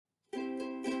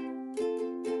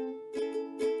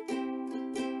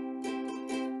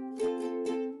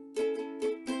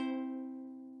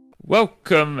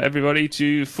Welcome everybody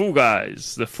to Fool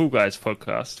Guys, the Fool Guys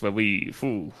podcast, where we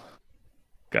fool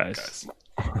guys.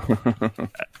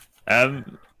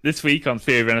 This week on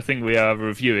Fear of Anything, we are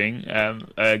reviewing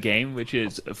a game which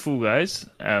is Fool Guys,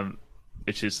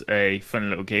 which is a fun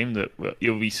little game that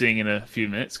you'll be seeing in a few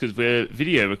minutes because we're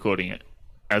video recording it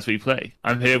as we play.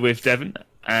 I'm here with Devon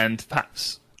and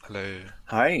Paps. Hello.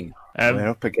 Hi. We're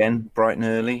up again, bright and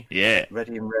early. Yeah.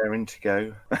 Ready and raring to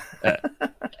go.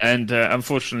 And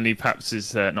unfortunately, Paps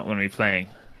is not going to be playing.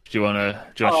 Do you want to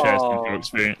share some of your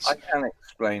experience? I can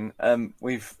explain.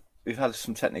 We've had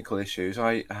some technical issues.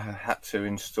 I had to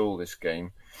install this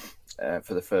game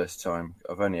for the first time.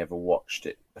 I've only ever watched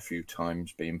it a few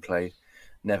times being played.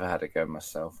 Never had a go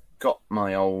myself. Got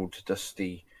my old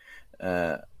dusty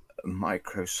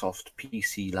Microsoft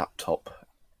PC laptop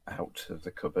out of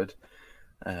the cupboard.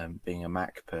 Being a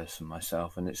Mac person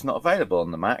myself, and it's not available on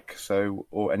the Mac,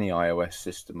 or any iOS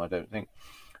system, I don't think.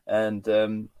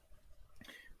 And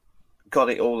got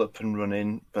it all up and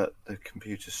running, but the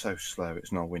computer's so slow.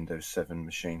 It's not a Windows 7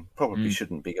 machine. Probably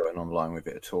shouldn't be going online with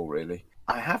it at all, really.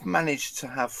 I have managed to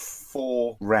have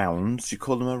 4 rounds. You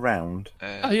call them a round?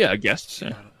 Yeah, I guess.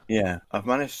 Yeah. Yeah, I've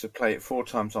managed to play it 4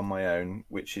 times on my own,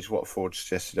 which is what Ford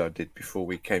suggested I did before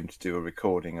we came to do a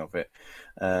recording of it,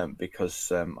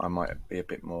 because I might be a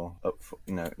bit more up for,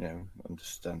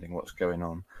 understanding what's going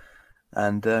on.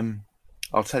 And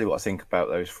I'll tell you what I think about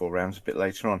those 4 rounds a bit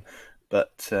later on.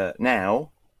 But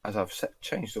now, as I've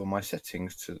changed all my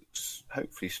settings to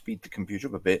hopefully speed the computer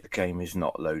up a bit, the game is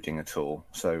not loading at all.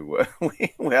 So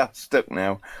we are stuck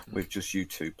now with just you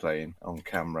two playing on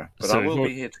camera. But So I will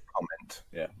be here to comment.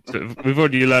 Yeah. So we've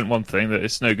already learned one thing, that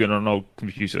it's no good on an old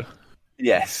computer.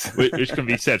 Yes. Which can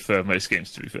be said for most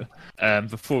games, to be fair.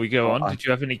 Before we go on, did you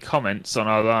have any comments on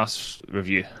our last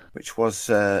review? Which was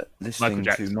listening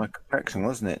to Michael Jackson,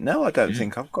 wasn't it? No, I don't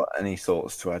think I've got any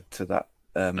thoughts to add to that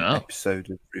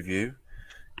episode of review.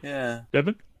 Yeah.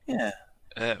 Devon? Yeah.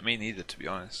 Me neither, to be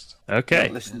honest. Okay.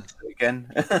 Not listen to it again.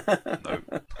 No.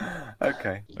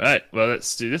 Okay. Right, well,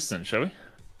 let's do this then, shall we?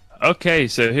 Okay,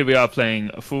 so here we are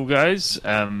playing Fall Guys.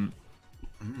 Very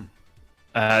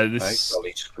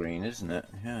golly screen, isn't it?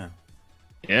 Yeah.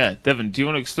 Yeah, Devon, do you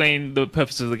want to explain the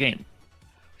purpose of the game?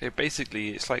 Okay, basically,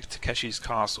 it's like Takeshi's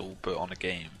Castle, but on a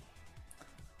game.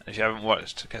 And if you haven't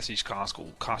watched Takeshi's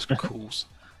Castle,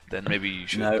 then maybe you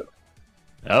should. No.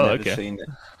 Oh, Never okay. seen it.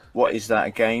 What is that?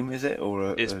 A game? Is it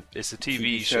or It's a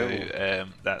TV show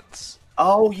that's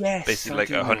Oh yes. basically I like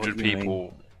do know 100 what you mean.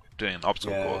 people doing an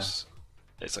obstacle Yeah. course.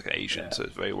 It's like an Asian, so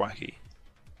it's very wacky.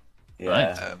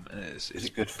 Yeah. And it's Is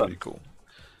it good pretty fun? cool.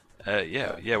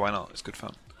 Yeah, why not? It's good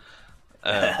fun.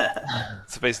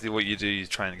 So basically, what you do, you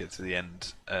try and get to the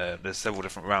end. There's several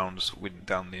different rounds, winning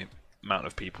down the amount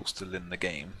of people still in the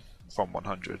game from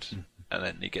 100, and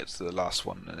then you get to the last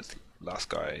one, and the last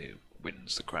guy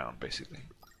wins the crown, basically.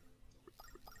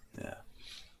 Yeah.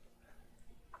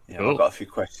 Yeah, Cool. I've got a few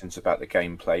questions about the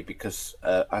gameplay because,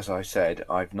 as I said,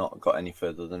 I've not got any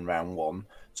further than round 1,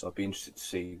 so I'd be interested to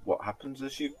see what happens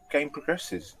as your game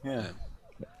progresses. Yeah.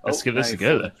 Let's give this now a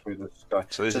go you've then. fallen through the sky.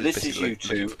 So this is you basically looking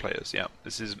two. for players. Yeah,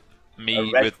 this is A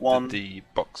me red with one. the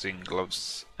boxing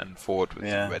gloves and Ford with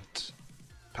Yeah. the red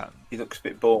pattern. He looks a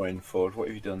bit boring, Ford. What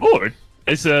have you done? Boring.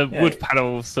 It's a Yeah. wood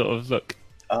panel sort of look.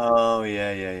 Oh, yeah.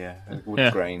 A wood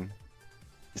Yeah. grain.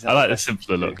 Is I that like the best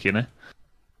simpler to do? look, you know?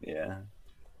 Yeah.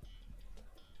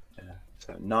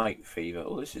 So Night Fever.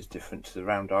 Oh, this is different to the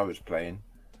round I was playing.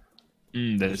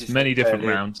 There's Is many it different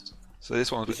fairly- rounds. So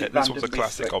this one's Is it a randomly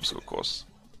classic selected? obstacle course,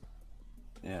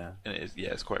 Yeah. and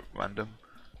it's quite random.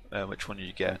 Which one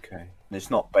you get? Okay. And it's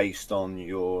not based on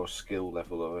your skill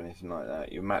level or anything like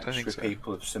that. You match think with so.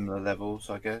 people of similar levels,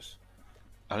 I guess.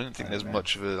 I don't think I there's don't know.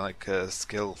 much of a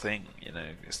skill thing. You know,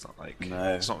 it's not like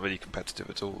No. it's not really competitive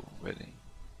at all, really.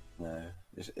 No.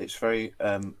 It's very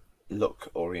look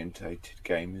orientated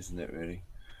game, isn't it? Really.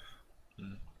 Yeah,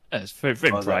 it's very,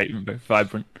 very Well, bright and very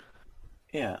vibrant.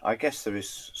 Yeah. I guess there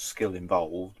is skill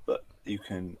involved, but you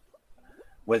can,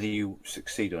 whether you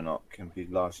succeed or not, can be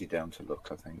largely down to luck.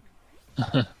 I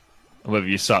think. Whether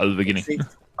you start at the beginning.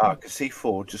 I can see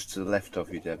Ford just to the left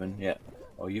of you, Devon. Yeah.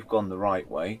 Oh, you've gone the right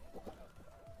way.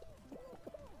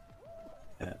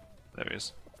 There he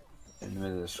is. In the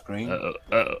middle of the screen.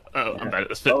 I'm bad at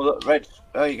this bit. Oh, look, red.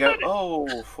 There you go.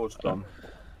 Oh, Ford's gone.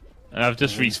 And I've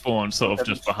just respawned sort of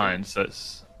just behind, so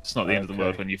it's not the end of the world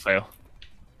Okay. when you fail.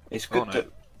 It's good no. that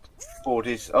Ford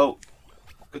is. Oh,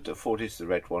 good that Ford is the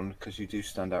red one because you do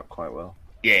stand out quite well.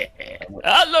 Yeah.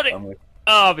 Ah, load it! And we-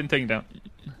 Oh, I've been taken down.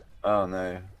 Oh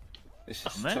no, this is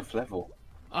Oh, a man. tough level.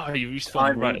 Oh, you respawned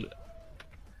Timing. right.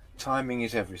 Timing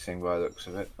is everything by the looks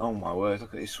of it. Oh my word!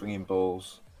 Look at these swinging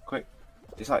balls. Quick.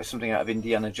 It's like something out of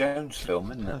Indiana Jones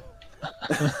film, isn't it?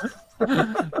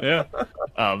 Yeah.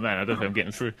 Oh man, I don't think I'm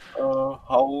getting through.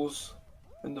 Holes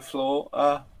in the floor.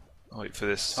 Wait for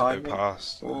this to Timing. go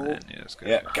past. And Ooh. then, yeah, let's go.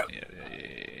 Yeah, go.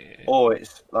 Yeah. Or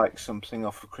it's like something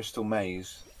off of Crystal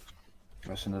Maze.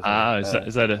 That's another.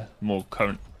 Is that a more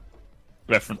current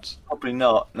reference? Probably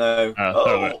not. No.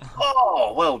 Alright.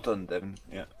 Well done, Devon.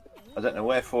 Yeah. I don't know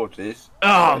where Ford is.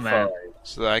 Oh man.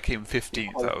 So I came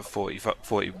 15th out of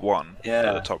 41 Yeah.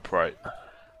 at the top right.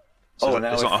 So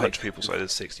now it's not we're 100 fixed. people, so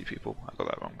there's 60 people. I got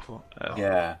that wrong before.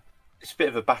 Yeah. It's a bit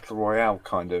of a battle royale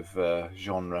kind of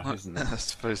genre, isn't it? I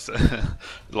suppose so.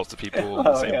 Lots of people on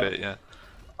the same bit, yeah.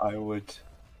 I would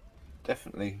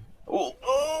definitely. Oh!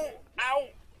 Ow!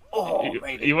 Oh,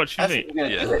 made it. You watching That's me? what you're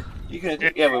gonna Yeah. do it. You're gonna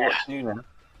do. Yeah, we're watching you now.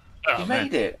 Oh, You man.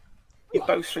 made it. You're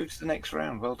both through to the next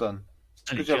round. Well done.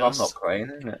 Any Good job I'm chance? not playing,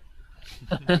 isn't it?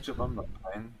 Good job I'm not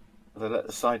playing. They let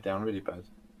the side down really bad.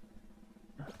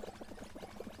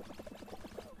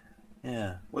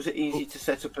 Yeah. Was it easy to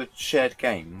set up a shared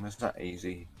game? Was that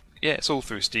easy? Yeah, it's all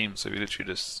through Steam, so we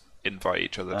literally just invite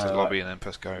each other to the Uh, lobby and then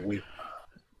press go.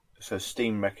 So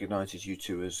Steam recognises you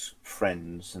two as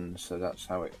friends, and so that's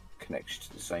how it connects you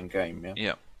to the same game. Yeah.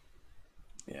 Yeah.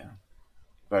 Yeah.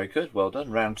 Very good. Well done.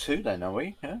 Round 2 then, are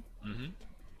we? Yeah. hmm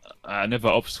Another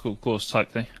obstacle course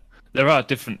type thing. There are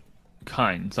different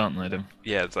kinds, aren't there? Them.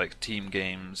 Yeah, it's like team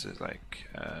games, it's like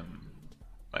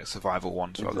survival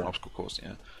ones rather than Exactly. obstacle course,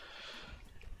 yeah.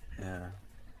 Yeah.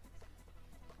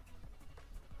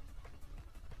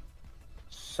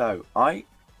 So I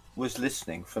was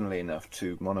listening, funnily enough,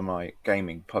 to one of my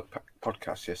gaming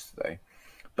podcasts yesterday,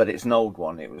 but it's an old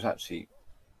one. It was actually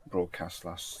broadcast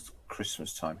last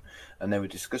Christmas time, and they were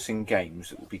discussing games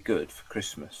that would be good for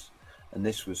Christmas, and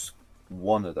this was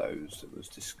one of those that was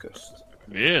discussed.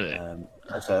 Really?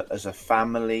 As a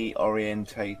family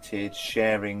orientated,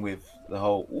 sharing with the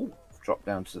whole. Ooh, drop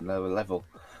down to the lower level.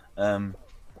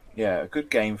 Yeah, a good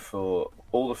game for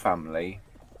all the family.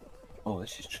 Oh,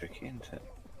 this is tricky, isn't it?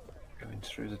 Going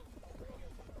through the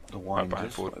Right behind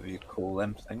winders, Ford. whatever you call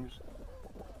them things.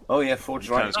 Oh yeah, Ford's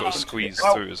You kind right. of got to squeeze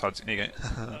Oh, through as hard as you can.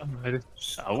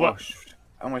 Oh, what? squashed.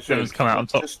 Am I Devon's through? come out on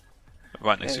top. Just,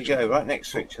 Right next there to you each other. go, right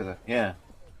next to each other. Yeah.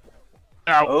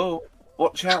 Ow! Oh,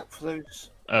 watch out for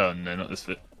those. Oh no, not this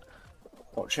bit.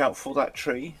 Watch out for that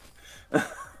tree.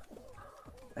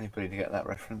 Anybody to get that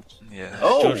reference? Yeah.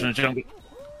 Oh, George in the jungle.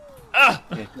 Ah!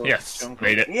 yeah, George Yes, Jungle.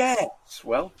 made it. Yes,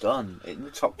 well done. In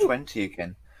the top 20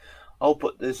 again. Oh,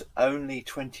 but there's only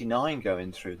 29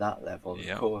 going through that level.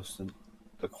 Yeah. Of course, and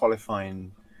the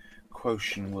qualifying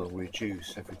quotient will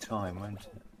reduce every time, won't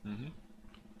it? hmm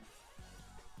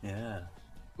Yeah.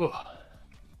 Oh.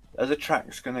 Are the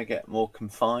tracks going to get more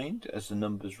confined as the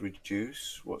numbers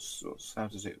reduce? How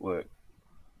does it work?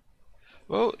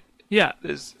 Well, Yeah.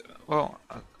 it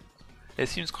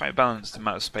seems quite balanced the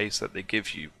amount of space that they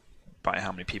give you by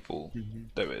how many people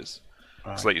there is.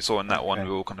 Right. So like you saw in that one, Okay.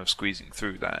 we were all kind of squeezing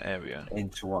through that area.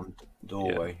 Into one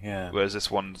doorway, yeah. Whereas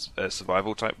this one's a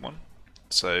survival type one.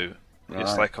 So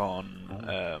it's Right. like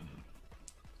on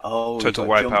Oh, you Total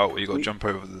got jump- Wipeout, where you got to jump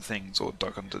over the things or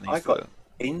duck underneath I got it.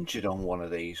 injured on one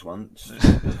of these once.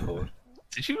 Ford.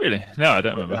 Did you really? No, I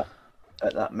don't remember.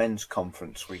 At that men's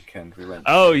conference weekend we went.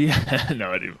 Oh yeah.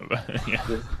 No, I do remember. Yeah.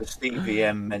 The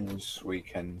CVM men's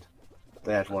weekend,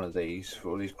 they had one of these for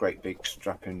all these great big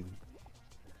strapping,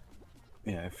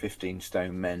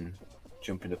 15-stone men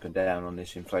jumping up and down on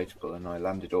this inflatable, and I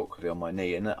landed awkwardly on my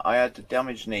knee, and I had a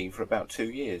damaged knee for about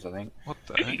 2 years, I think. What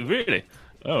the heck? Really?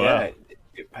 Oh Yeah, wow.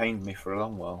 it pained me for a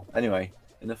long while. Anyway,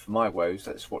 enough of my woes.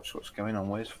 Let's watch what's going on.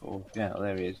 Where's Ford? Yeah,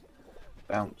 there he is.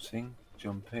 Bouncing,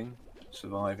 jumping,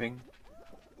 surviving.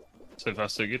 So far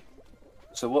so good.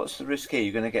 So what's the risk here?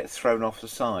 You're going to get thrown off the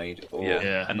side or Yeah.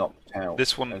 Yeah. And knocked out?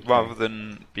 This one, Okay. rather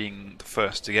than being the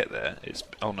first to get there, it's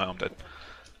oh no, I'm dead.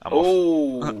 I'm off.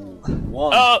 Oh,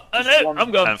 one. Oh, Just and one.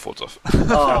 I'm gone. And Ford's off.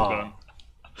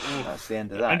 Oh, that's the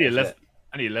end of that. Only is 11. it?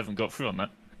 Only 11 got through on that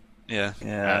Yeah.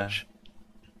 Yeah. match.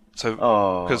 So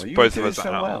Oh, because you both were of us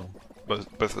doing are so out, well.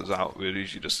 both of us out, we'd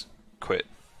usually just quit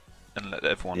and let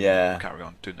everyone Yeah. carry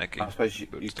on doing their game. I suppose you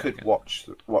We'll just could take it. watch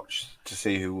to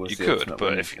see who was You the could, ultimate but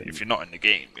winner. if you're not in the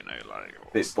game, like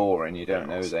a bit boring, you don't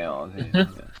know who they are. Do you? Yeah.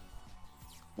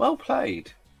 Well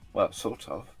played. Well, sort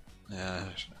of. yeah.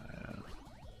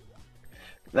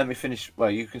 Let me finish.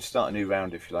 Well, you can start a new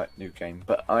round if you like, new game.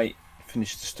 But I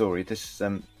finished the story. This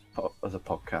other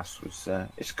podcast was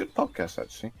it's a good podcast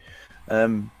actually.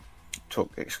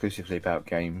 Talk exclusively about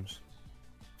games,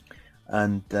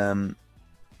 and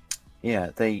yeah,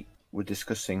 they were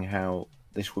discussing how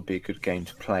this would be a good game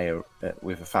to play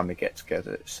with a family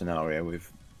get-together scenario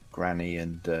with Granny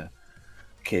and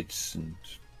kids and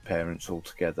parents all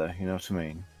together. You know what I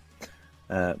mean?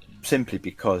 Simply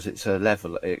because it's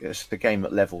a game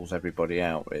that levels everybody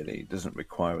out. Really, it doesn't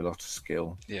require a lot of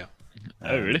skill. Yeah.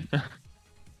 Oh, really?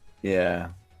 Yeah,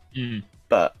 Mm.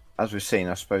 but as we've seen,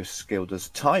 I suppose skill does.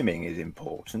 Timing is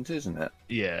important, isn't it?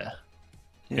 Yeah.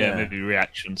 Yeah, maybe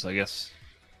reactions, I guess.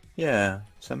 Yeah.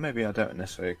 So maybe I don't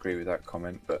necessarily agree with that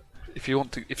comment, but If you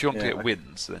want to Yeah, get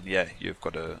wins, then yeah, you've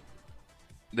got to.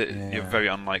 You're Yeah. very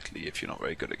unlikely if you're not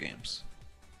very good at games,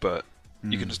 but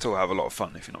you can still have a lot of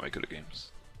fun if you're not very good at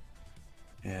games.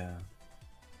 yeah.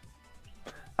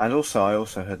 And also, I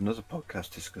also heard another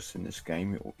podcast discussing this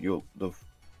game. The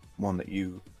one that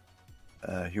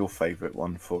your favourite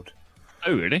one, Fud.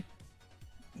 Oh, really?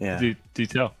 Yeah. Do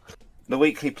tell. The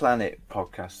Weekly Planet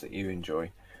podcast that you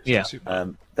enjoy. Yeah.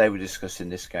 Super. They were discussing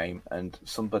this game, and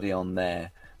somebody on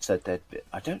there said that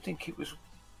I don't think it was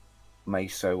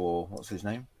Meso or what's his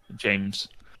name, James.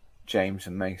 James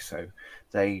and Meso.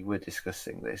 They were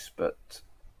discussing this, but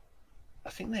I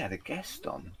think they had a guest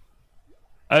on.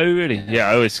 Oh, really? Yeah,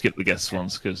 I always skip the guest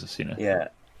ones because, Yeah,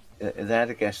 they had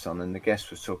a guest on, and the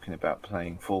guest was talking about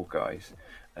playing Fall Guys,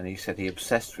 and he said he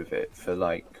obsessed with it for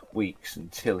like weeks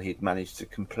until he'd managed to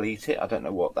complete it. I don't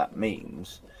know what that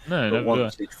means. No, But never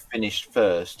once he'd finished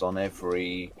first on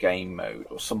every game mode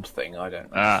or something, I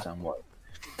don't understand what.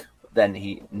 Then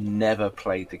he never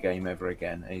played the game ever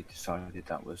again. He decided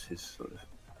that was his sort of.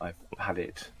 I've had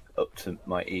it up to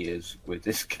my ears with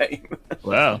this game.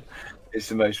 Wow. It's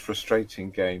the most frustrating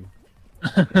game.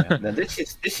 Yeah. Now this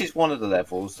is one of the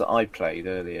levels that I played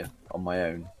earlier on my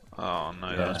own. Oh no,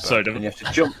 Yeah. that was bad. Sorry, And don't... you have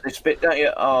to jump this bit, don't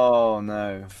you? Oh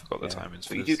no! I forgot the timings for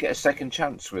But you this. do get a second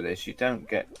chance with this. You don't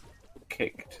get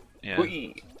kicked. Yeah.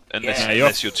 Whee! Unless, Yeah.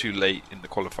 unless you're too late in the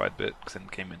qualified bit, because then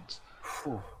came in.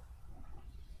 Phew.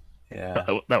 Yeah,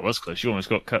 That was close. You almost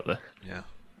got cut there. Yeah.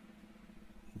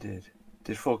 you did.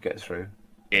 Did Ford get through?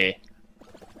 Yeah.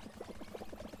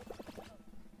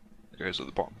 It goes at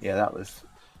the bottom. Yeah, that was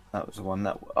the one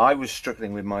that I was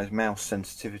struggling with my mouse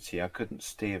sensitivity. I couldn't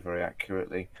steer very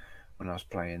accurately when I was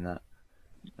playing that,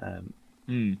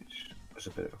 which was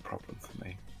a bit of a problem for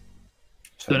me.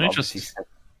 So An obviously interest-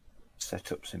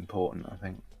 setup's important, I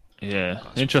think. Yeah.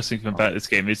 The interesting thing about this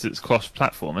game is it's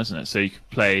cross-platform, isn't it? So you can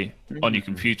play on your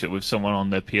computer with someone on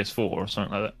their PS4 or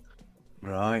something like that.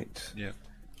 Right. Yeah.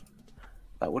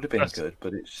 That would have been That's- good,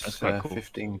 but it's that's quite cool.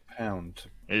 £15.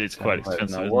 It's quite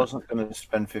expensive. I Isn't wasn't going to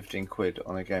spend 15 quid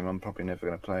on a game I'm probably never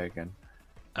going to play again.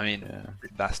 I mean, Yeah.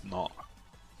 that's not.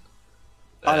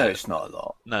 I know it's not a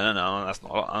lot. No, that's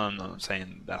not. I'm not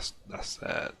saying that's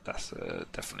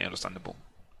definitely understandable.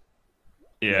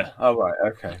 it? Yeah. Oh, right,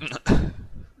 okay.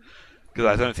 Because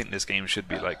I don't think this game should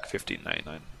be like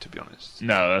 $15.99, to be honest.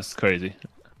 No, that's crazy.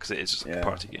 Because it is just like Yeah. a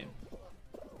party game.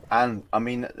 And, I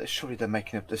mean, surely they're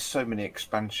making up... There's so many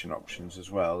expansion options as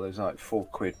well. There's like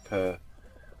 £4 per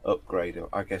upgrade.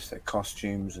 I guess they're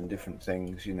costumes and different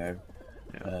things, you know.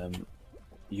 Yeah.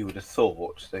 You would have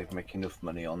thought they'd make enough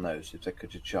money on those if they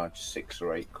could have charged £6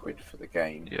 or £8 for the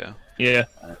game. Yeah. Yeah.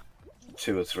 £2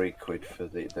 or £3 for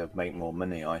they'll make more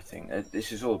money. I think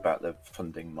this is all about the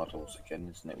funding models again,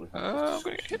 isn't it? We've had this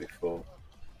discussion before.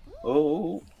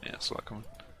 Oh, Yeah, so like, come on.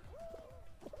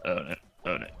 Oh no.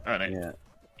 Oh no. Oh no. yeah,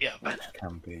 Yeah. that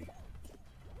can be.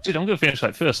 Dude, I'm going to finish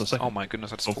like first or second. Oh my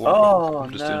goodness, I just Oh, fallen.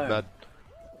 I'm just no. doing bad.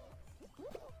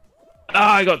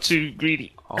 Ah, I got too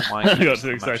greedy. Oh my I got goodness, too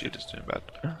I'm excited. actually just doing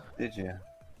bad. Did you?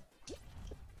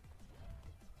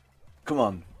 Come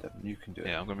on, Devon, you can do it.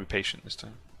 Yeah, I'm going to be patient this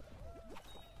time.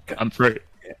 I'm through.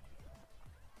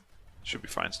 Should be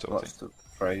fine still, I What's think. the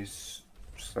phrase?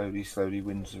 Slowly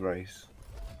wins the race.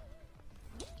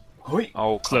 Hoi!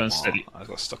 Oh, Slow come and on. steady. I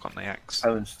got stuck on the axe.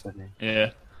 Slow and steady.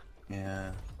 Yeah.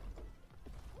 Yeah.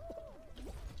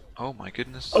 Oh my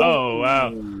goodness. Oh,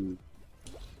 wow. Ooh,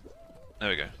 There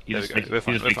we go. You're There we just, go. making, We're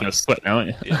fine. you're just We're making fine. us sweat now, aren't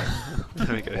you? Yeah.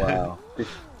 There we go. wow.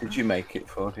 Did you make it,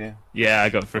 Ford? Yeah. Yeah, I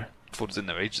got through. Ford was in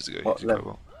there ages ago. What He did quite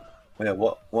level? well.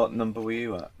 Yeah. What number were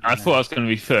you at? I thought I was going to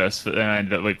be first, but then I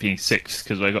ended up being sixth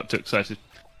because I got too excited.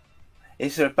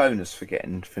 Is there a bonus for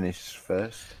getting finished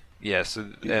first? Yeah, so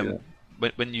Yeah.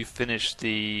 when you finish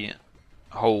the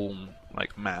whole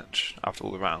like match after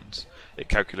all the rounds, it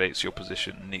calculates your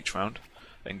position in each round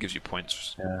and gives you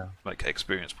points, Yeah. like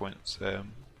experience points.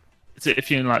 Is it if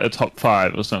you're in like the top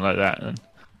 5 or something like that? Then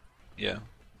Yeah,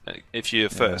 if you're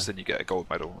first, then you get a gold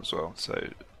medal as well. So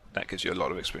that gives you a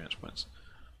lot of experience points.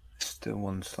 Still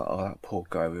one's like, oh, that poor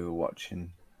guy we were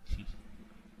watching.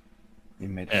 He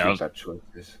made a Yeah, I few was- bad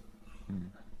choices.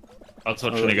 I was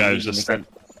watching the guy who's leaning just. against-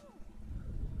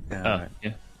 Yeah, Oh, right.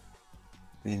 yeah.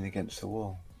 Leaning against the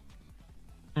wall.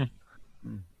 Hmm.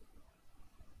 Hmm.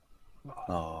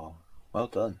 Oh, Well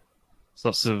done. There's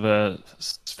lots of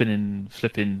spinning,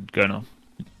 flipping going on.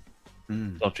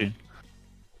 Dodging.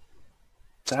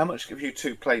 So how much have you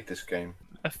two played this game?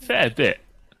 A fair bit.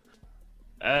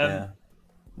 Yeah.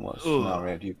 What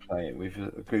scenario do you play it with?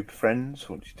 A group of friends?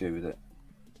 What do you do with it?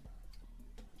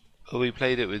 Well, we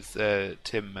played it with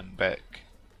Tim and Beck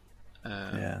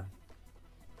Yeah.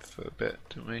 for a bit,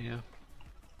 didn't we? Yeah.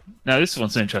 Now this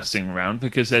one's an interesting round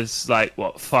because there's like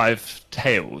 5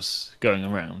 tails going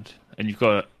around, and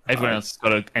everyone else has got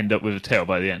to end up with a tail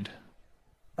by the end.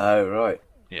 Oh, right.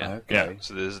 Yeah. Okay. Yeah.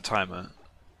 So there's a timer,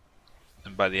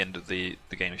 and by the end of the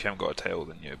game, if you haven't got a tail,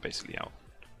 then you're basically out.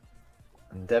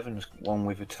 And Devon's one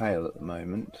with a tail at the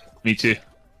moment. Me too.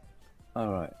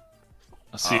 All right.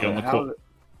 I'll see you on the how, court.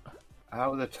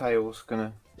 how are the tails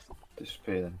gonna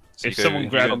disappear then? So If you someone you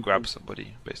go grab- grab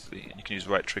somebody, basically, and you can use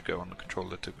right trigger on the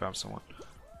controller to grab someone.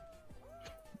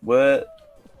 Were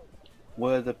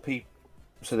the people?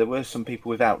 So there were some people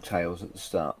without tails at the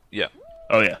start. Yeah.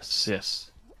 Oh yes,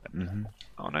 yes. Mm-hmm.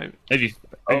 Oh no. Maybe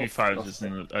Oh, 5 lost is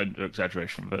an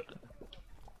exaggeration, but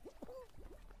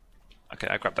Okay,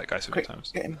 I grabbed that guy so many Quick,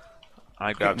 times. get him.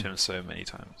 I grabbed him so many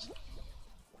times.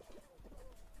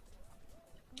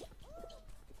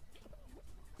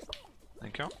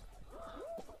 Thank you.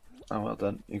 Oh, well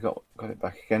done. You got it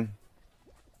back again.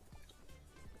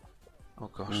 Oh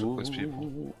gosh, look at those people.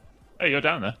 Ooh. hey, you're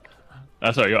down there.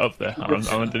 Oh, sorry, you're up there. I'm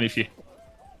underneath you.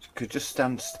 Could just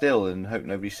stand still and hope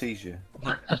nobody sees you.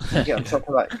 Get on top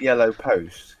of that yellow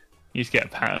post. You just get a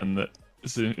pattern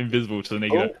that's invisible to the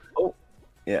naked eye. Oh,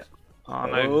 yeah. Oh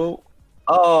no.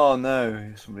 Oh, oh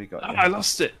no! Somebody got you. I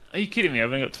lost it. Are you kidding me?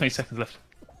 I've only got 20 seconds left.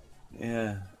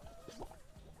 Yeah.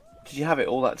 Did you have it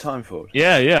all that time, Ford?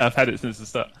 Yeah, I've had it since the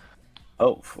start.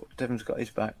 Oh, Devon's got his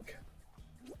back.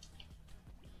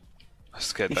 I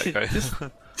scared You that should guy.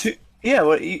 just- Yeah,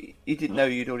 well, he didn't know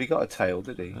you'd already got a tail,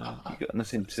 did he? You got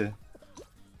nothing to.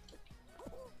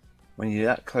 When you're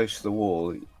that close to the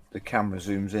wall, the camera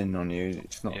zooms in on you.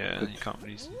 It's not. Yeah, good. you can't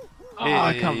really see. Oh,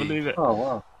 I can't believe it. Oh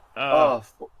wow! Oh,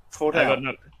 Ford I out. got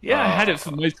no. Yeah, I had it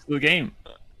for most of the game.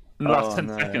 In the last Oh, 10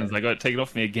 no. seconds, I got it taken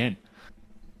off me again.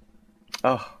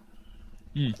 Oh,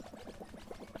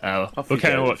 Off We'll he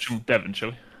carry on goes. watching Devon,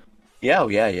 shall we? yeah,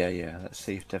 yeah. Let's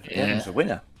see if Devon's a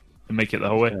winner. And make it the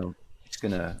whole way. He's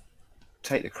gonna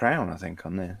take the crown, I think,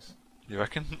 on this. You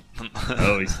reckon?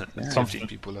 Oh, he's Fifteen confident.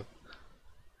 people up.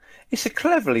 It's a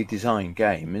cleverly designed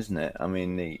game, isn't it? I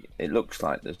mean, it looks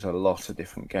like there's a lot of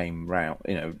different game route,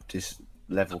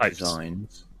 level Types.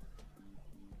 designs.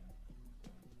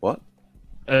 What?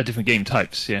 Different game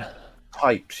types, yeah.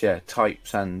 Types, yeah,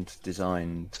 types and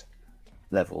designed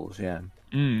levels, yeah.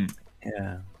 Mm.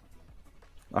 Yeah.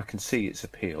 I can see its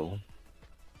appeal.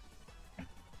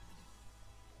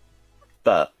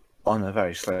 But on a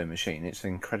very slow machine, it's an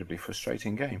incredibly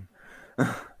frustrating game.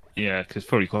 Yeah, because it's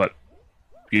probably quite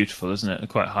beautiful, isn't it?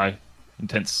 Quite high,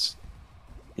 intense.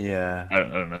 Yeah. I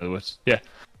don't know the words. Yeah.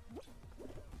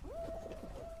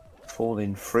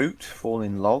 Falling fruit,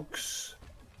 falling logs.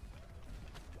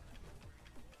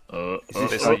 Is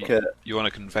this It's like a... You're on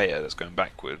a conveyor that's going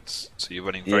backwards, so you're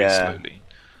running very Yeah. slowly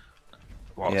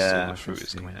whilst Yeah, all I the can fruit is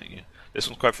see. coming at you. This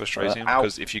one's quite frustrating ow.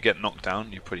 because if you get knocked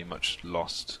down, you're pretty much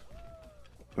lost.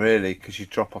 Really? Because you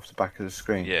drop off the back of the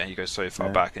screen. Yeah, you go so far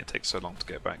Yeah. back and it takes so long to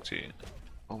get back to you.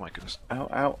 Oh my goodness. Ow,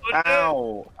 ow, Oh, no.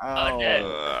 ow, ow.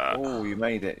 no. Oh, you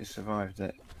made it. You survived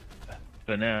it.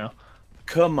 For now.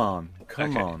 Come on.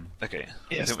 Come Okay. on. Okay,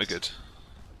 I Yes. think we're good.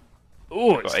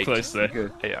 Oh, Got it's 8. close there.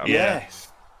 Good. 8 out of Yeah.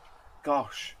 Yes.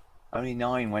 Gosh. Only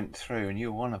 9 went through and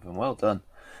you were one of them. Well done.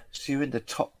 So you're in the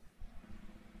top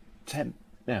 10.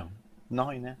 No,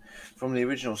 9 now. From the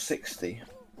original 60.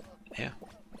 Yeah.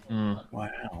 Mm.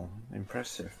 Wow.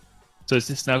 Impressive. So is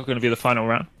this now going to be the final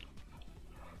round?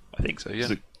 I think so, yeah.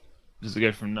 Does it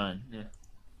go from 9? Yeah.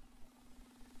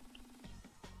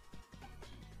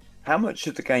 How much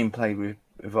of the gameplay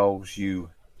involves you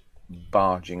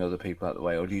barging other people out of the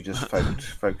way, or do you just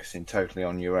focusing totally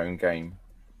on your own game?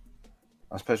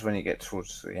 I suppose when you get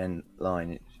towards the end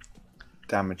line,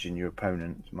 damaging your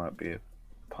opponent might be a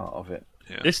part of it.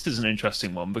 Yeah. This is an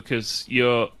interesting one because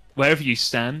you're wherever you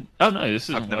stand. Oh no, this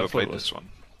isn't I've what never I thought played it was. this one,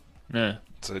 No.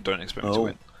 so don't expect me to Oh.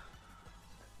 win.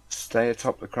 Stay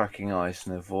atop the cracking ice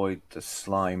and avoid the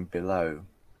slime below.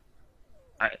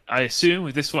 I assume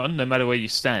with this one, no matter where you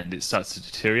stand, it starts to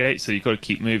deteriorate, so you've got to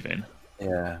keep moving.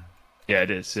 Yeah. Yeah,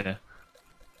 it is, yeah.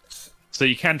 So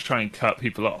you can try and cut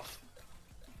people off.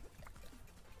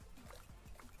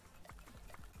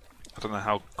 I don't know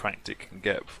how cracked it can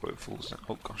get before it falls down.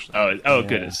 Oh gosh. Oh,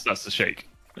 good, Yeah. it starts to shake.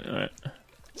 Alright.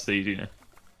 So you do know.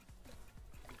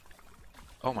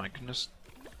 Oh my goodness.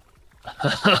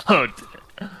 Oh,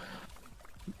 dear.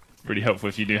 really helpful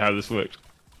if you knew how this worked.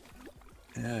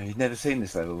 Yeah, you'd never seen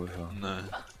this level before. No.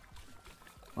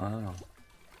 Wow.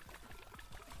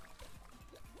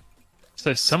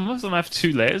 So some of them have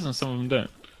 2 layers and some of them don't.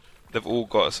 They've all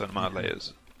got a certain amount of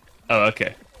layers. Oh,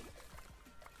 okay.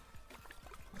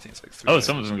 I think it's like 3 Oh, layers.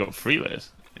 some of them got 3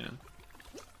 layers. Yeah.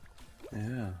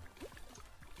 Yeah.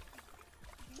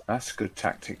 That's a good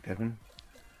tactic, Devon.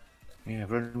 Yeah,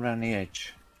 run around the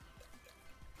edge.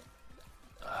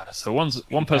 So one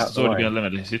person's the already way. been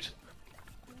eliminated.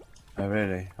 Oh,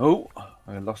 really? Oh,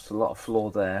 I lost a lot of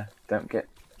floor there. Don't get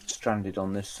stranded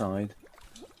on this side.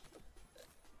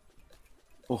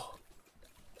 Oh,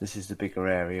 this is the bigger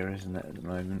area, isn't it, at the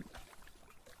moment?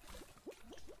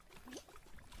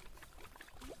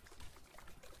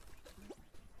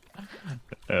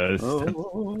 This is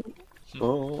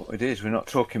Oh, it is. We're not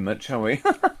talking much, are we?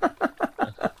 For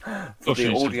the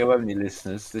Unfortunately, audio-only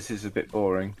listeners, this is a bit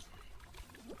boring.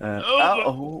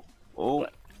 Oh, oh,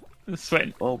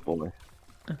 sweating. oh boy.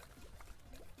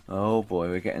 Oh boy,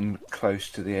 we're getting close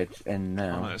to the end Oh,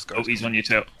 now. no, this Oh, guy's he's on your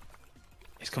tail.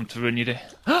 He's come to ruin your day.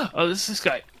 Oh, this is this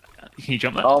guy. Can you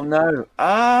jump that? Oh no!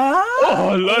 Ah! Oh,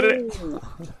 I love it.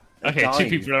 I Okay, 2 dived.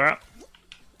 people are out.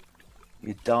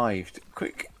 You dived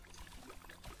quick.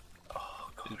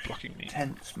 He's blocking me.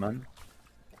 Tense, man.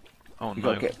 Oh You no.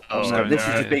 gotta get. Oh, Oh, no, this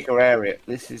no. is a bigger area.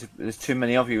 There's too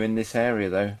many of you in this area,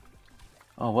 though.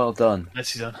 Oh, well done. Yes,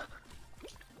 he's on.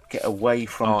 Get away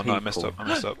from Oh people. no, I messed up. I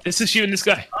messed up. This is you and this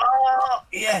guy. Oh,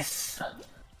 yes.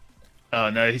 Oh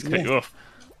no, he's cut you off.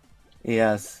 He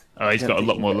has. Oh, he's I got a don't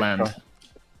lot think more you better land.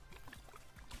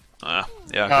 Ah,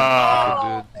 yeah. Ah. I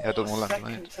couldn't do it. He had all more land than I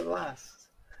Second had. to last.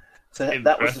 So that was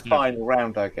the Impressive. final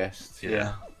round, I guess.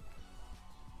 Yeah.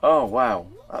 Oh wow,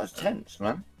 that was tense,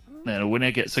 man. And a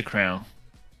winner gets a crown.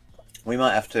 We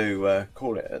might have to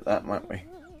call it at that, might we?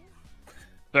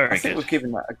 Very I think good. we've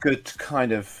given that a good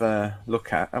kind of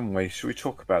look at, haven't we? Should we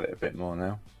talk about it a bit more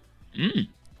now? Mm.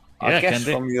 I Yeah, guess can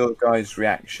do. from your guys'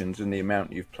 reactions and the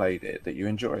amount you've played it, that you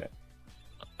enjoy it.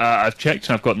 I've checked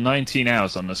and I've got 19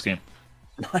 hours on this game.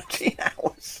 19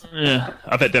 hours. Yeah,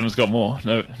 I bet Demon's got more.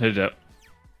 No doubt.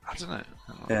 I don't know.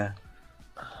 Yeah.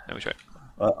 Let me check.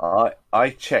 I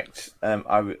checked.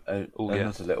 Oh, yeah.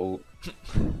 Another little.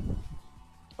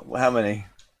 How many?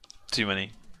 Too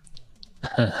many.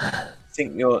 I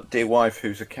think your dear wife,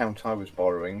 whose account I was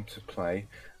borrowing to play,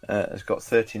 has got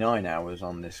 39 hours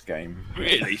on this game.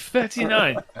 Really?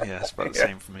 39? Yeah, it's about the Yeah.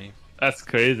 same for me. That's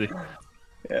crazy.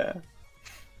 Yeah.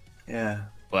 Yeah.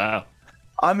 Wow.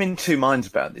 I'm in two minds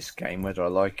about this game, whether I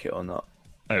like it or not.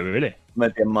 Oh, really?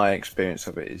 Maybe my experience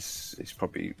of it is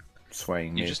probably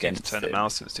swaying me You just need to against turn it. the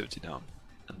mouse sensitivity down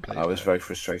and play. I was it. very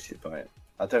frustrated by it.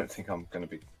 I don't think I'm going to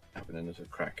be having another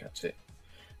crack at it.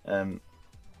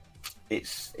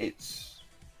 It's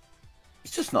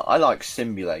just not. I like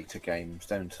simulator games,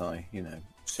 don't I? You know,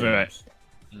 sims. Right.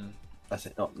 Mm. That's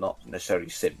it. Not necessarily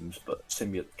Sims, but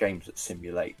games that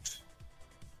simulate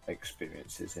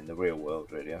experiences in the real world.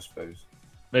 Really, I suppose.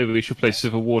 Maybe we should play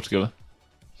Civil War together.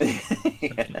 Yeah.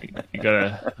 You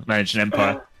gotta manage an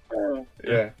empire.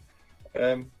 Yeah.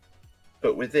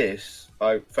 But with this,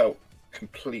 I felt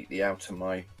completely out of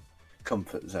my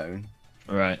comfort zone,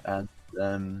 Right. and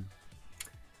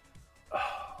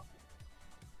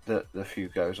the few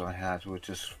goes I had were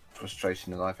just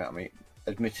frustrating the life out of me.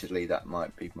 Admittedly, that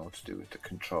might be more to do with the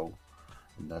control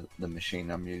and the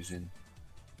machine I'm using.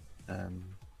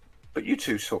 But you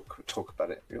two talk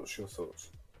about it. What's your thoughts?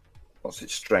 What's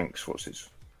its strengths? What's its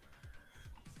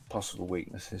possible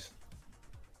weaknesses?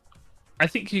 I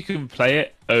think you can play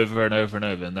it over and over and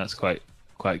over, and that's quite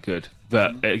good.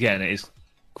 But again, it is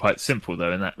quite simple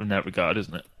though in that regard,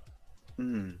 isn't it?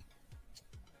 Hmm.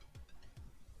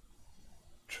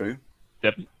 True.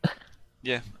 Yep.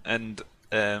 Yeah, and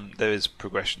there is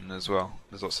progression as well.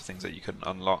 There's lots of things that you can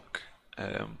unlock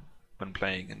when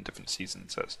playing in different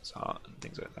seasons at the start and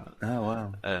things like that. Oh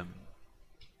wow.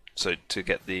 So to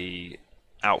get the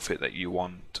outfit that you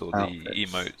want or the Outfits,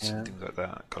 emotes yeah. and things like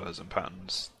that, colours and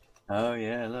patterns. Oh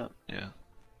yeah. Look, Yeah.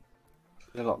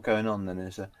 there's a lot going on. Then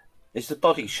is the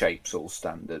body shapes all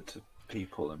standard to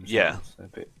people themselves? Yeah. A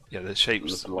bit. Yeah, the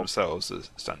shapes Look a lot. themselves are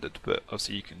standard, but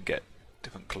obviously you can get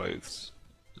different clothes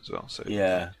as well. So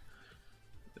Yeah.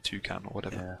 a toucan or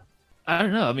whatever. Yeah. I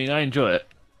don't know. I mean, I enjoy it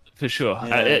for sure.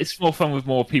 Yeah. It's more fun with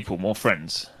more people, more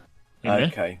friends. You know?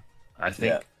 Okay. I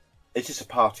think. Yeah. It's just a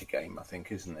party game, I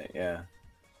think, isn't it? Yeah.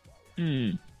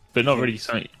 But not really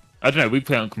something. I don't know. We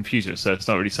play on computer, so it's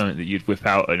not really something that you'd whip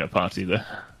out in a party. Though.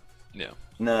 Yeah.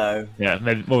 No. Yeah,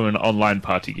 maybe more an online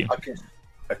party game. I guess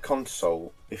a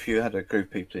console, if you had a group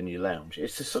of people in your lounge,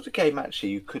 it's the sort of game actually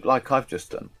you could, like I've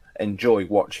just done, enjoy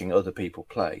watching other people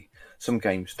play. some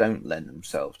games don't lend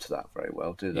themselves to that very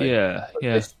well, do they? Yeah, But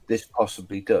yeah. This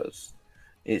possibly does.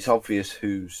 It's obvious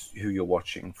who you're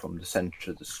watching from the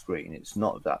centre of the screen. It's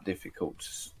not that difficult to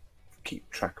keep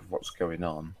track of what's going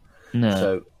on. No.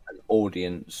 So an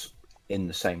audience in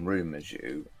the same room as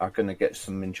you are going to get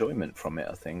some enjoyment from it,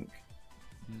 I think.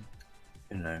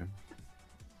 You know.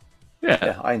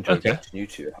 Yeah, I enjoyed watching you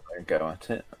two have a go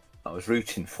at it. I was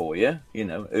rooting for you, you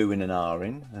know, oohing and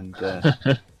ahhing, and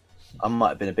I might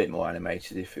have been a bit more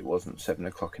animated if it wasn't 7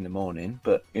 o'clock in the morning,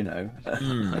 but you know,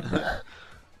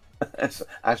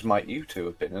 as might you two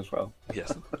have been as well.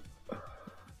 Yes.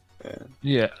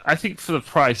 Yeah, I think for the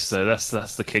price though, that's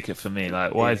the kicker for me.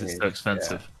 Like, why is it so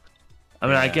expensive? I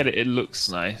mean, I get it; it looks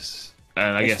nice,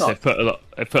 and I guess they put a lot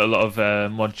of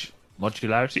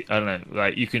modularity. I don't know,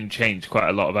 like you can change quite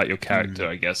a lot about your character,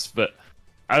 I guess, but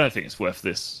I don't think it's worth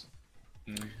this.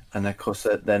 And of course,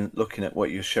 then looking at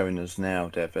what you're showing us now,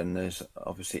 Devon, there's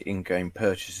obviously in-game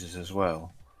purchases as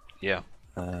well. Yeah.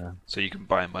 So you can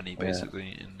buy money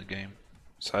basically in the game.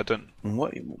 So I don't. And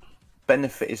what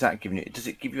benefit is that giving you? Does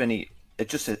it give you any?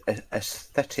 Just a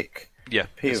aesthetic? Yeah,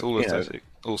 period, it's all aesthetic,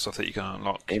 all stuff that you can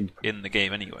unlock in the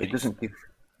game anyway. It doesn't give.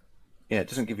 Yeah, it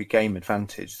doesn't give you game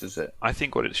advantage, does it? I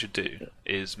think what it should do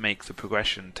is make the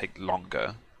progression take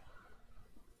longer,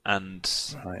 and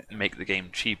make the game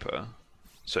cheaper,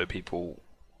 so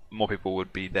more people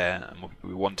would be there, and more people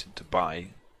would be wanting to buy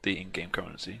the in-game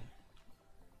currency.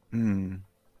 Because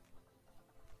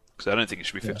I don't think it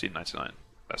should be $15.99.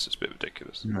 That's just a bit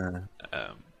ridiculous. No.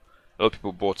 A lot of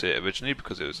people bought it originally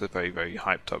because it was a very, very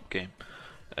hyped up game,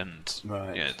 and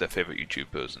their favorite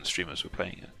YouTubers and streamers were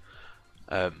playing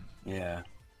it. Yeah.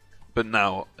 But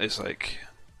now it's like,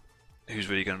 who's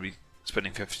really going to be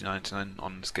spending $15.99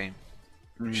 on this game?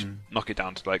 We should knock it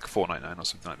down to like $4.99 or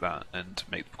something like that, and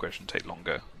make the progression take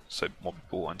longer, so more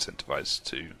people are incentivized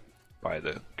to buy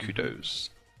the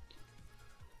kudos.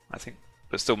 I think,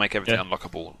 but still make everything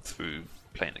unlockable through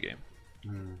playing the game.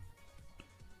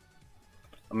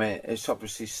 I mean, it's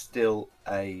obviously still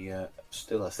a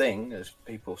thing. There's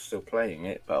people still playing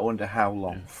it, but I wonder how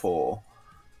long for.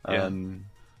 I mean,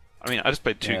 I just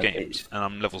played 2 games, and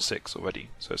I'm level 6 already.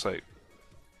 So it's like,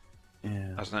 I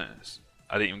don't know.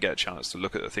 I didn't even get a chance to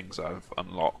look at the things I've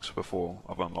unlocked before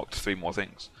I've unlocked 3 more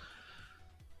things.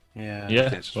 Yeah.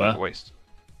 It's just a waste.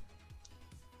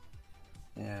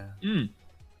 Yeah.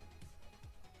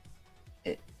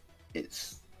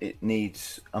 It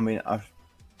needs. I mean,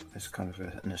 it's kind of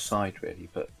an aside, really,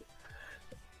 but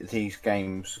these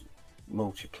games,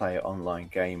 multiplayer online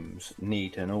games,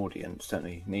 need an audience, don't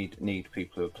they? Need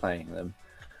people who are playing them,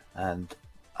 and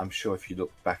I'm sure if you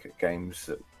look back at games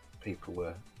that people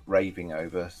were raving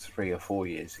over 3 or 4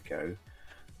 years ago,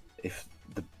 if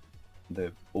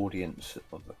the audience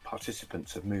or the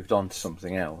participants have moved on to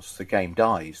something else, the game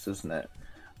dies, doesn't it?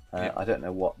 I don't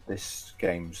know what this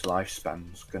game's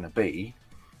lifespan's going to be.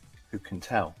 Who can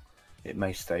tell? It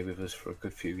may stay with us for a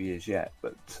good few years yet,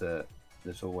 but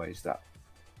there's always that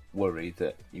worry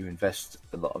that you invest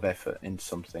a lot of effort in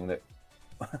something that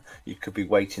you could be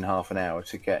waiting half an hour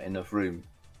to get enough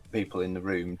people in the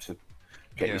room to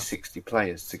get your 60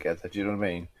 players together. Do you know what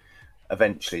I mean?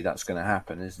 Eventually that's going to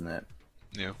happen, isn't it?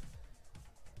 Yeah.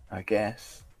 I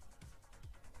guess.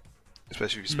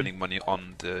 Especially if you're spending money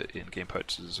on the in-game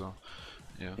purchases as well.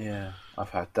 Yeah, I've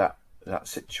had that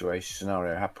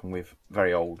scenario happen with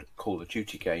very old Call of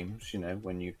Duty games. You know,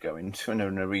 when you go into an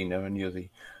arena and you're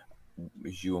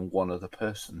you and one other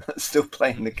person that's still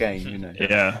playing the game. You know.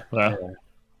 Yeah. Well.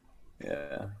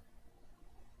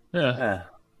 Yeah.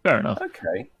 Fair enough.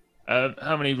 Okay.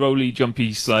 How many roly,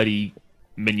 jumpy, slidey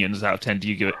minions out of 10 do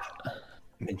you give it?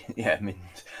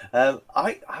 Minions.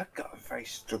 I got a very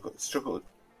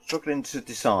struggling to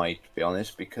decide, to be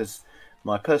honest, because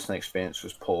my personal experience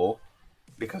was poor,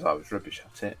 because I was rubbish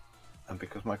at it, and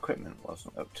because my equipment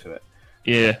wasn't up to it.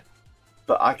 Yeah.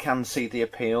 But I can see the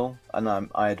appeal, and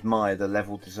I admire the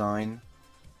level design.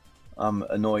 I'm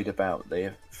annoyed about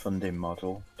the funding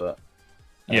model, but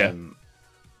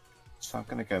so I'm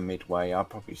going to go midway. I'll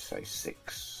probably say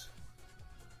 6.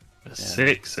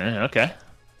 6, okay.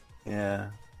 Yeah,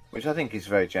 which I think is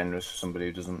very generous for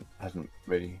somebody who hasn't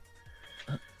really.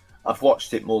 I've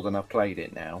watched it more than I've played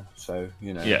it now, so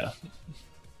you know. Yeah.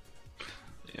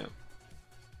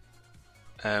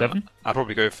 7? I'd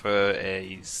probably go for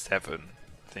a 7.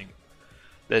 I think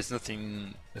there's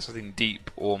nothing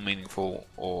deep or meaningful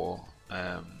or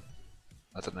I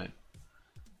don't know,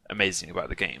 amazing about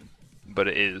the game, but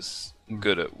it is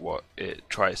good at what it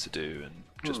tries to do and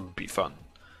just be fun.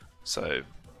 So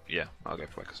yeah, I'll go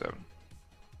for like a 7.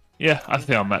 Yeah, I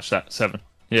think I'll match that 7.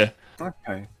 Yeah.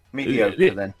 Okay.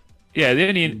 Mediocre then. Yeah, the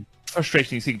only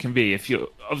frustrating as it can be, if you're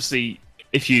obviously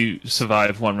if you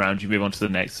survive one round, you move on to the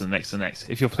next and the next and the next.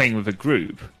 If you're playing with a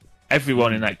group,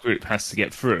 everyone in that group has to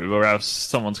get through, or else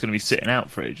someone's going to be sitting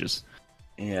out for ages.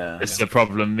 Yeah. It's the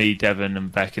problem me, Devon,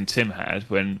 and Beck and Tim had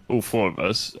when all four of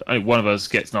us, only one of us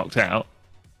gets knocked out.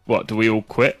 What, do we all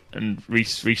quit and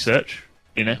research?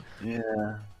 You know?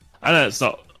 Yeah. I know it's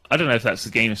not. I don't know if that's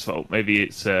the game's fault. Maybe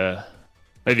it's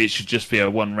maybe it should just be a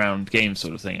one-round game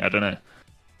sort of thing. I don't know.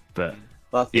 But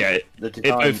Well, I think yeah, the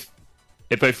design...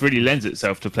 it both really lends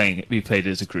itself to be played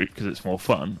as a group because it's more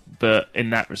fun. But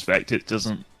in that respect, it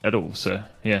doesn't at all. So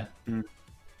yeah.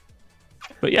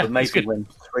 But yeah, But maybe it's good. when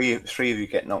three of you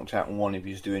get knocked out and one of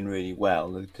you's doing really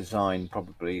well, the design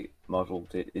probably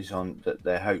modelled it is on that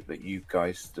they hope that you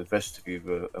guys, the rest of you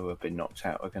who have been knocked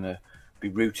out, are going to be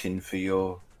rooting for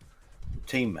your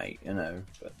teammate, you know.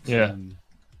 But, Yeah.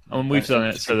 And we've done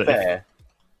it so that fair,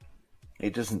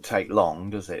 it doesn't take long,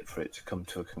 does it, for it to come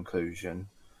to a conclusion?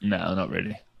 no, not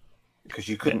really. Because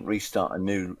you couldn't restart a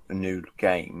new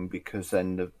game, because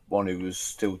then the one who was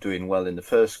still doing well in the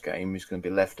first game is going to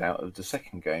be left out of the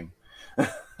second game.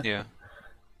 Yeah.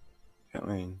 You know what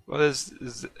I mean? Well,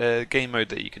 there's a game mode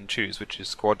that you can choose, which is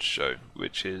Squad Show,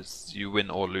 which is you win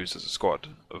or lose as a squad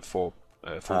of four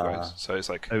guys. So it's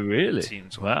like Oh really?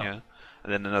 teams. Wow. Yeah.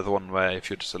 And then another one where if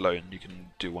you're just alone, you can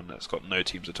do one that's got no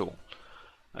teams at all.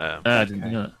 I didn't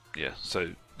know that. Yeah.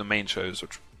 So the main shows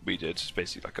which we did is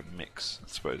basically like a mix, I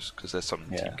suppose, because there's some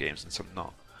team games and some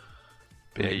not.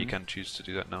 But yeah, you can choose to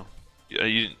do that now. Yeah,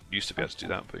 you didn't used to be able to do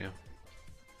that, but yeah.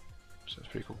 So it's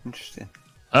pretty cool. Interesting.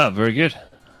 Oh, very good.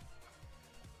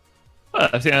 Well,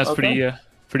 I think that's Okay.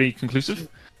 pretty conclusive.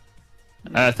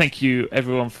 Thank you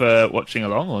everyone for watching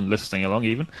along or listening along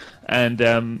even,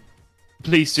 and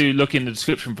please do look in the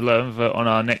description below on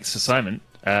our next assignment.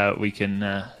 You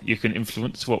can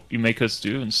influence what you make us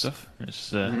do and stuff. It's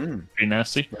pretty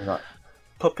nasty. Like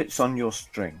puppets on your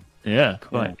string. Yeah,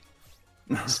 quite.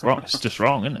 It's wrong. It's just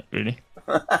wrong, isn't it? Really.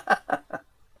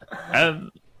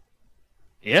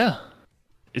 Yeah.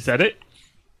 Is that it?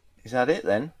 Is that it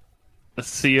then? Let's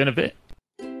see you in a bit.